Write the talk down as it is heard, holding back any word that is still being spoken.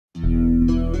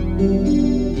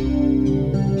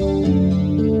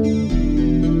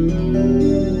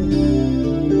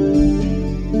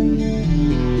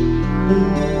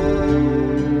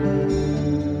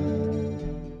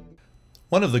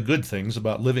One of the good things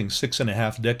about living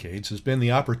 6.5 decades has been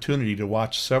the opportunity to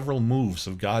watch several moves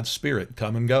of God's Spirit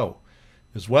come and go,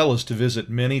 as well as to visit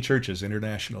many churches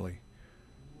internationally.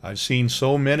 I've seen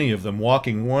so many of them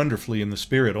walking wonderfully in the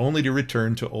Spirit only to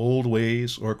return to old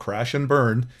ways or crash and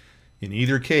burn, in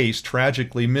either case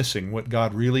tragically missing what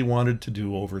God really wanted to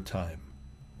do over time.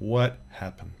 What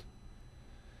happened?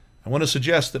 I want to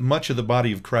suggest that much of the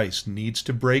body of Christ needs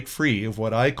to break free of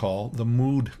what I call the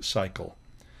mood cycle.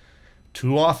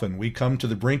 Too often we come to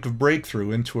the brink of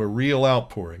breakthrough into a real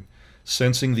outpouring,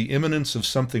 sensing the imminence of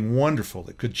something wonderful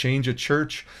that could change a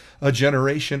church, a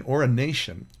generation, or a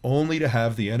nation, only to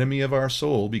have the enemy of our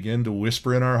soul begin to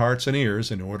whisper in our hearts and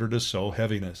ears in order to sow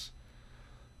heaviness.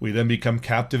 We then become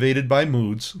captivated by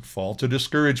moods, fall to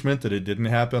discouragement that it didn't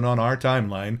happen on our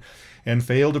timeline, and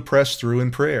fail to press through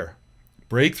in prayer.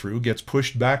 Breakthrough gets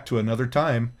pushed back to another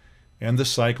time, and the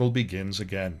cycle begins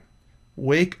again.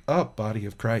 Wake up, body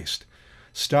of Christ.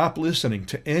 Stop listening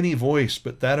to any voice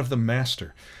but that of the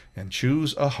Master, and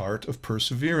choose a heart of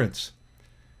perseverance.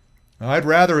 I'd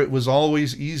rather it was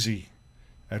always easy.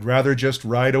 I'd rather just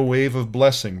ride a wave of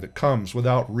blessing that comes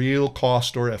without real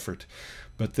cost or effort.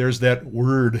 But there's that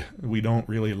word we don't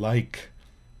really like,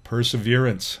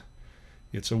 perseverance.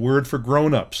 It's a word for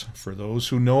grown-ups, for those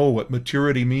who know what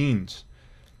maturity means.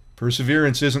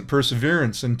 Perseverance isn't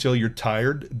perseverance until you're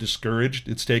tired, discouraged,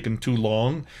 it's taken too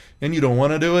long, and you don't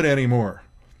want to do it anymore.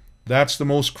 That's the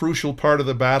most crucial part of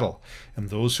the battle, and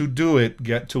those who do it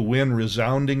get to win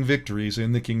resounding victories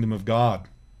in the kingdom of God.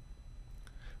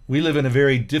 We live in a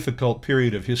very difficult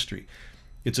period of history.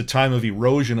 It's a time of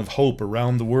erosion of hope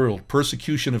around the world,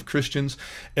 persecution of Christians,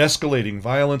 escalating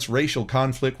violence, racial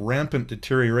conflict, rampant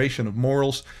deterioration of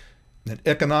morals, and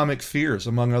economic fears,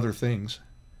 among other things.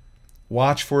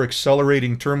 Watch for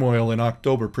accelerating turmoil in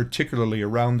October, particularly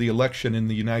around the election in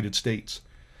the United States.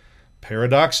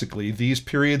 Paradoxically, these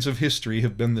periods of history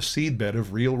have been the seedbed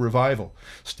of real revival.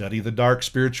 Study the dark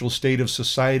spiritual state of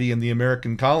society in the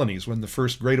American colonies when the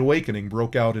First Great Awakening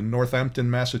broke out in Northampton,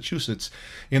 Massachusetts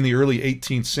in the early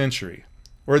 18th century,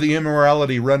 or the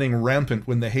immorality running rampant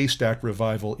when the Haystack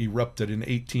Revival erupted in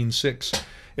 1806,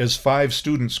 as 5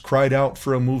 students cried out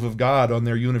for a move of God on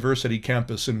their university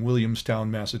campus in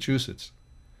Williamstown, Massachusetts.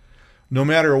 No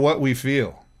matter what we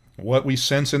feel, what we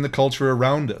sense in the culture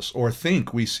around us, or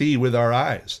think we see with our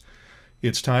eyes,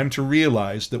 it's time to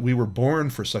realize that we were born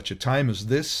for such a time as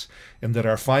this, and that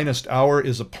our finest hour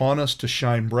is upon us to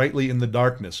shine brightly in the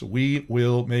darkness. We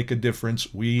will make a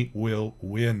difference. We will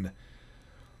win.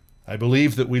 I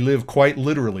believe that we live quite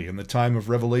literally in the time of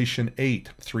Revelation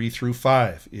 8,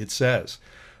 3-5. It says,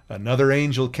 "Another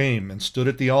angel came and stood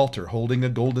at the altar holding a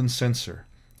golden censer,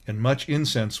 and much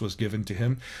incense was given to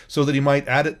him, so that he might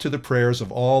add it to the prayers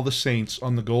of all the saints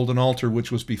on the golden altar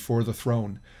which was before the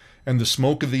throne. And the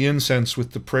smoke of the incense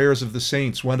with the prayers of the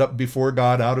saints went up before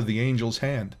God out of the angel's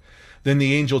hand. Then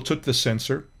the angel took the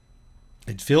censer,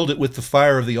 and filled it with the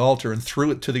fire of the altar, and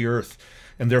threw it to the earth.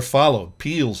 And there followed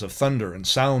peals of thunder, and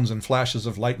sounds and flashes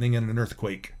of lightning, and an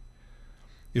earthquake."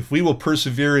 If we will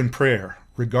persevere in prayer,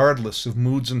 regardless of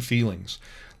moods and feelings,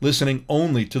 listening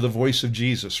only to the voice of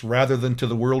Jesus rather than to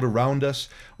the world around us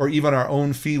or even our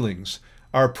own feelings,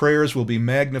 our prayers will be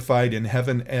magnified in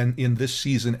heaven and in this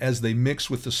season as they mix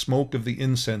with the smoke of the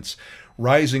incense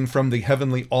rising from the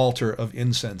heavenly altar of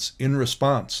incense. In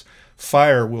response,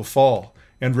 fire will fall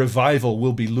and revival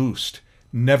will be loosed.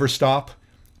 Never stop,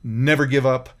 never give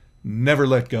up, never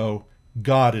let go.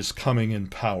 God is coming in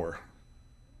power.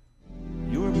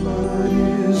 Your blood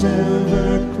is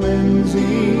ever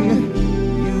cleansing.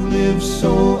 You live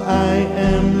so I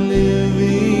am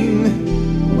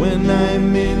living. When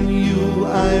I'm in you,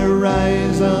 I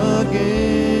rise again.